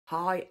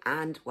Hi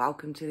and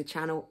welcome to the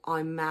channel.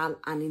 I'm Mal,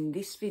 and in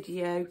this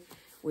video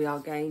we are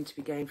going to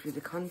be going through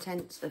the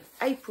contents of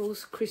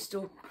April's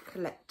Crystal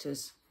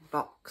Collectors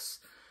box.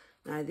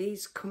 Now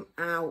these come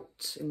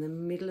out in the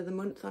middle of the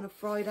month on a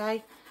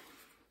Friday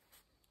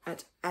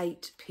at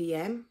 8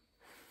 p.m.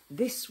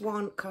 This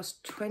one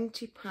cost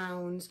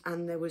 £20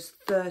 and there was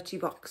 30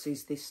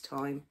 boxes this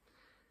time.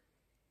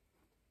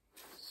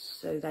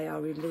 So they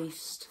are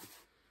released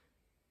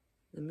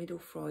the middle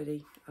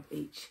Friday of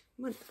each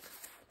month.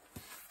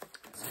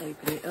 Let's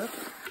open it up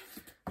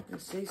and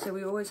see. So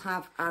we always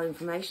have our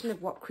information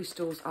of what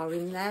crystals are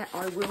in there.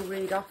 I will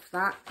read off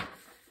that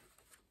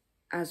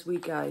as we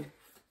go.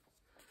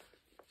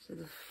 So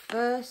the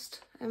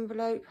first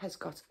envelope has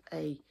got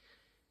a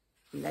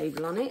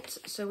label on it.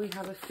 So we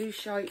have a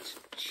Fuscite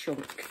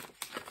chunk.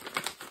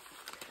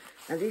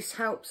 Now this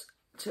helps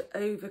to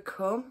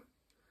overcome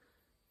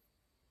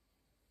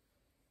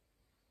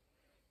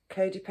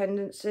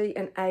codependency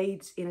and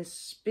aids in a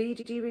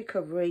speedy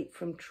recovery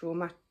from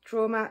trauma,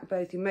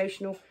 both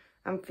emotional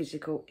and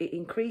physical. It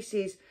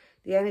increases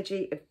the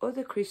energy of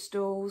other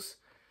crystals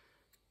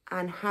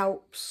and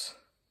helps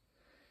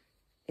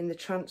in the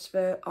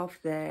transfer of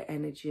their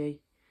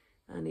energy.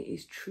 And it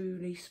is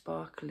truly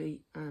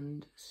sparkly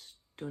and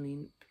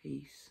stunning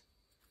piece.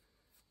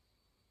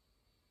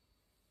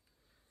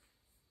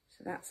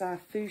 So that's our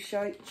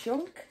Fuscite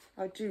chunk.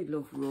 I do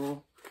love raw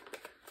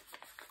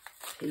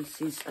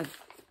pieces of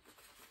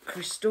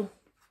crystal.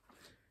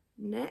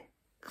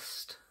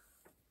 Next,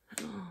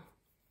 oh,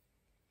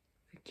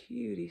 the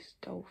cutest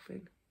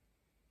dolphin.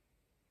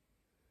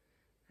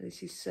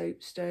 This is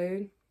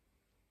soapstone.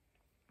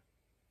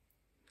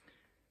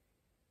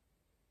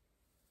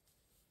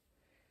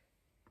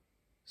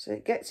 So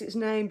it gets its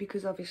name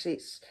because obviously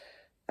it's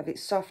of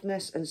its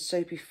softness and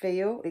soapy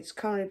feel. It's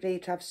commonly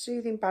believed to have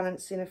soothing,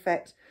 balancing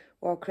effect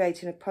while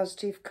creating a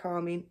positive,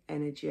 calming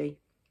energy.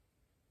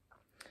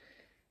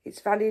 It's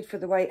valued for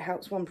the way it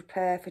helps one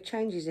prepare for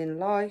changes in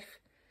life,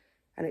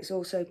 and it's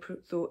also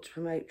thought to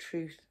promote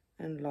truth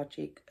and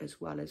logic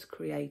as well as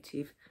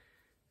creative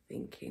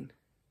thinking.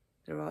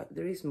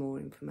 There is more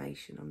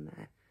information on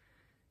there,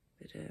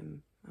 but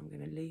I'm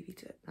going to leave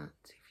it at that.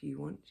 If you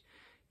want,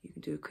 you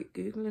can do a quick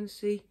Google and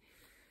see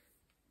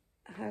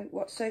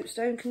what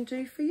soapstone can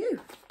do for you.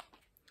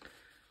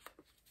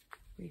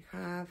 We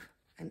have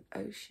an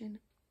ocean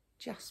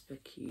jasper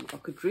cube. I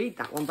could read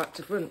that one back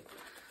to front.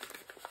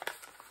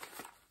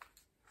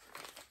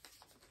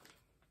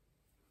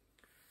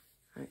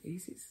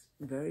 It's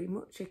very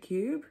much a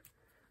cube,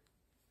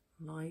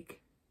 like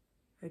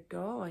a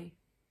die.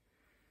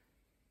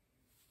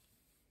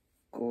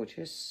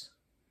 Gorgeous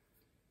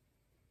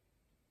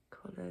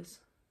colours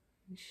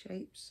and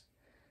shapes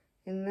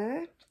in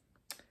there.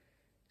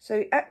 So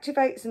it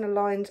activates and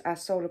aligns our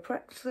solar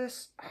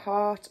plexus,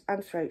 heart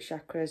and throat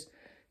chakras.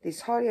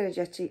 This highly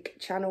energetic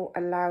channel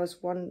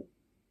allows one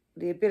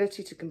the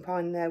ability to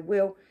combine their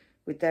will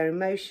with their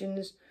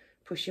emotions,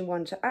 pushing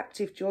one to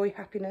active joy,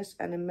 happiness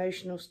and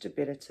emotional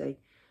stability.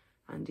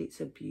 And it's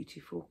a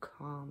beautiful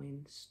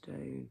calming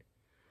stone.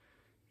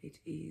 It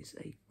is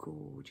a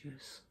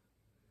gorgeous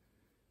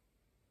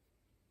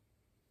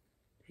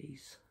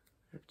piece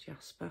of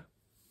jasper.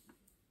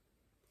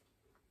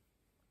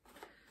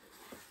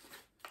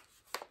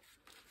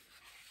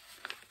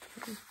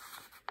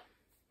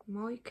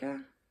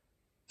 Mica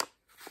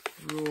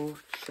raw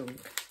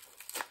chunk.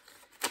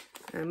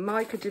 And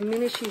mica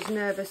diminishes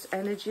nervous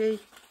energy,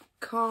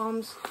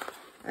 calms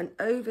an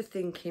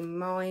overthinking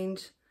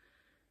mind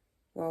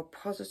while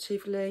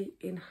positively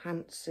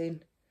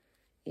enhancing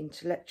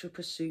intellectual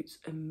pursuits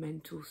and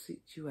mental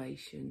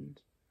situations.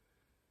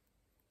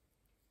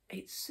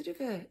 It's sort of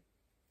a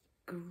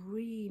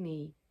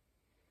greeny,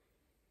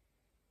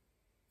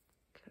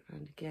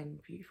 and again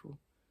beautiful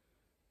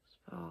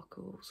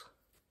sparkles.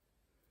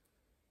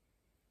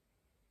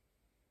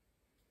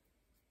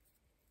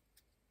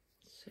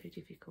 So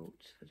difficult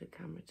for the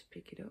camera to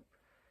pick it up.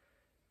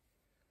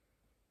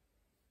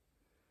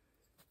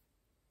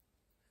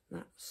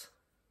 That's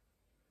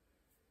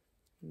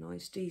a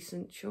nice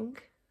decent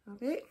chunk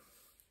of it.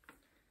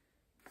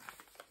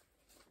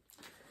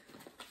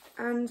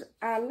 And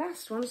our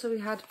last one, so we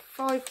had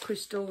 5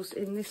 crystals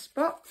in this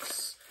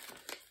box,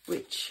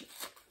 which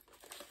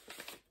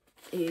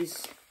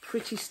is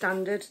pretty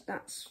standard.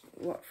 That's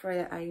what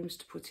Freya aims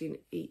to put in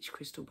each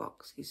crystal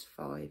box, is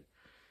 5.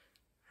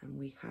 And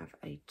we have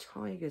a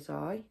tiger's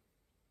eye,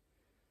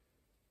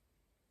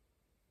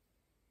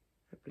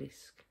 a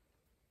blisk,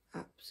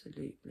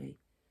 absolutely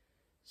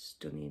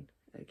stunning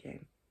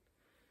again.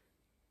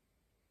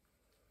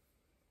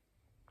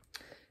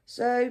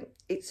 So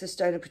it's a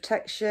stone of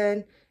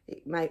protection.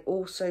 It may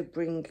also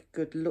bring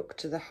good luck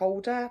to the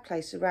holder,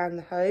 placed around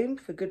the home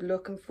for good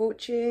luck and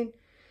fortune.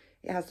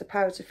 It has the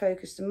power to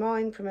focus the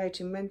mind,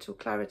 promoting mental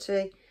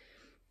clarity,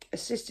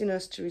 assisting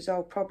us to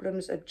resolve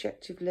problems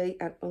objectively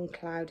and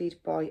unclouded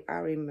by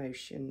our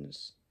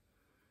emotions.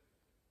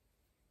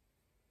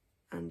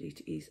 And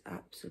it is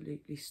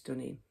absolutely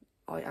stunning.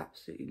 I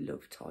absolutely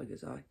love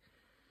tiger's eye.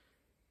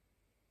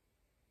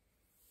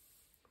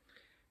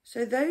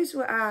 So those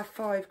were our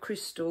 5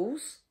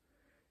 crystals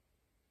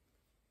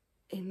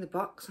in the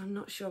box. I'm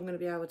not sure I'm going to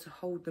be able to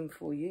hold them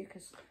for you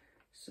because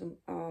some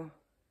are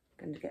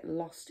going to get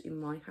lost in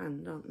my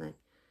hand, aren't they?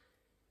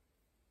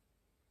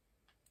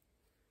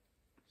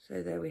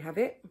 So there we have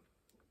it.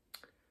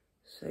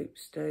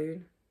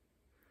 Soapstone,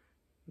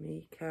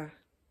 mica.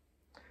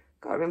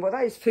 Can't remember what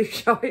that is.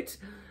 Fugite,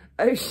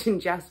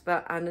 ocean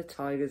jasper, and a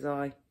tiger's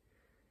eye.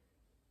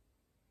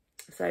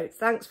 So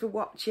thanks for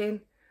watching.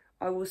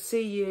 I will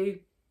see you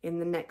in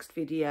the next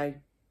video.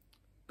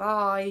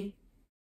 Bye.